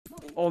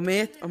Oh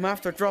mate, I'm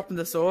after dropping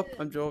the soap.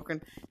 I'm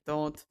joking.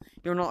 Don't.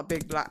 You're not a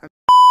big black.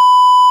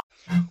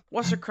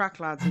 What's the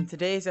crack, lads? In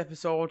today's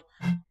episode,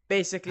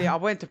 basically I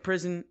went to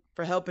prison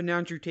for helping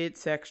Andrew Tate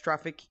sex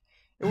traffic.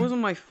 It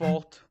wasn't my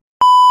fault.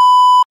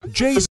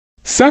 Jay's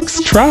sex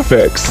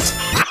traffics.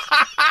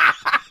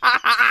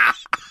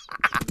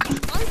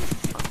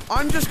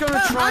 I'm just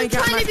gonna try and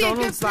get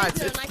McDonald's,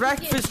 lads. It's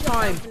breakfast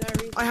time.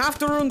 I have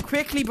to run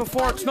quickly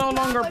before it's no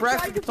longer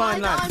breakfast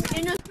time, lads.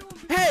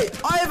 Hey,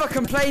 I have a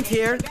complaint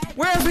here.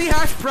 Where's the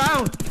hash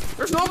brown?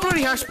 There's no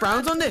bloody hash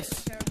browns on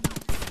this.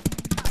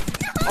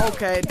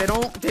 Okay, they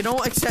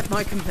don't accept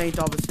my complaint,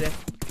 obviously.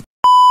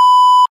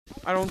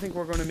 I don't think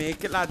we're gonna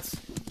make it, lads.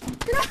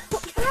 Get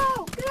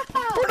out!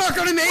 We're not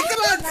gonna make it,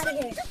 lads!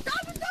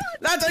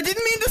 Lads, I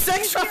didn't mean the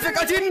sex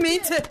traffic, I didn't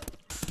mean to.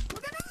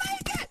 We're gonna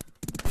make it!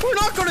 We're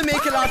not gonna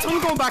make it, lads.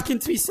 I'm going back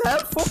into his cell.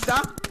 Fuck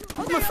that.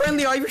 I'm a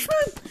friendly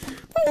Irishman.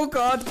 Oh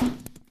god.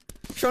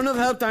 Shouldn't have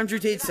helped Andrew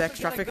Tate sex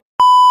traffic.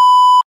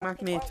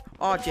 Mate.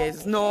 Oh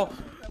Jesus, no.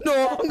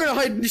 No, I'm gonna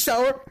hide in the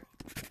shower.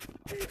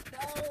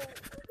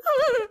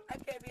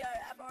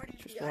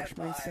 Just wash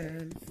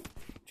myself.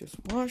 Just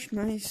wash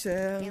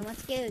myself. Yeah,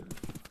 what's good?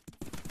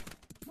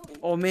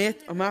 Oh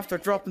mate, I'm after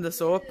dropping the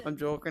soap. I'm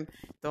joking.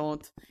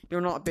 Don't. You're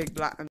not a big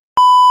black.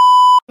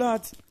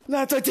 Lads,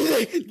 I did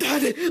it!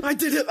 Daddy, I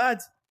did it,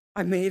 lads!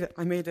 I made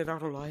it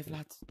out alive,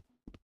 lads.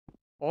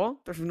 Oh,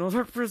 there's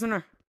another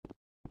prisoner.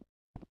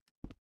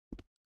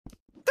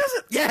 Does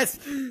it? Yes!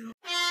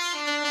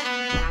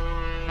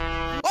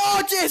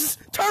 Oh, Jesus!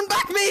 Turn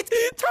back, mate!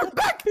 Turn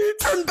back!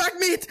 Turn back,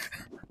 mate!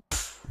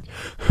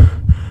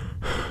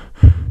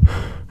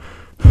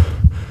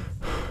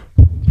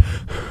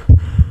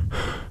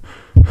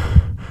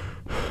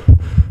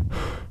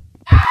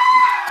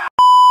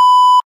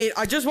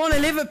 I just want to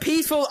live a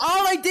peaceful.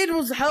 All I did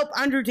was help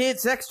Andrew Tate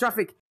sex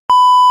traffic.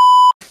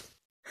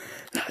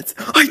 Lads,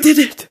 I did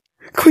it!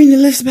 Queen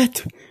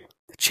Elizabeth,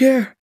 the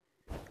chair,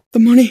 the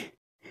money,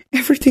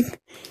 everything.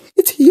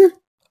 It's here.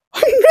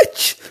 I'm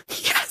rich.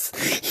 Yes,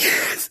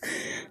 yes.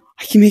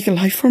 I can make a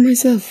life for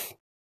myself.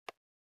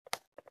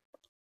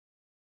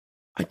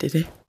 I did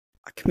it.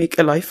 I can make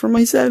a life for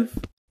myself.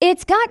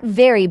 It's got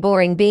very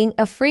boring being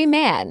a free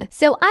man,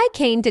 so I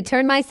came to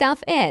turn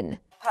myself in.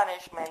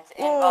 Punishment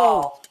Whoa.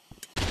 involved.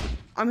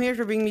 I'm here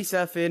to bring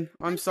myself in.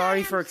 I'm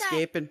sorry for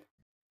escaping.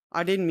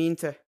 I didn't mean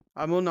to.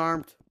 I'm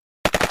unarmed.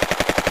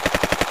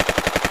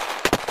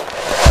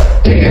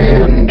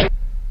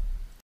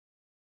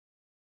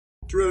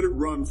 Try to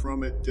run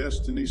from it.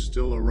 Destiny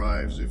still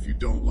arrives if you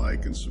don't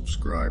like and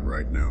subscribe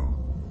right now.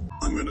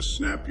 I'm gonna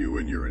snap you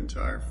and your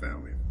entire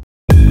family.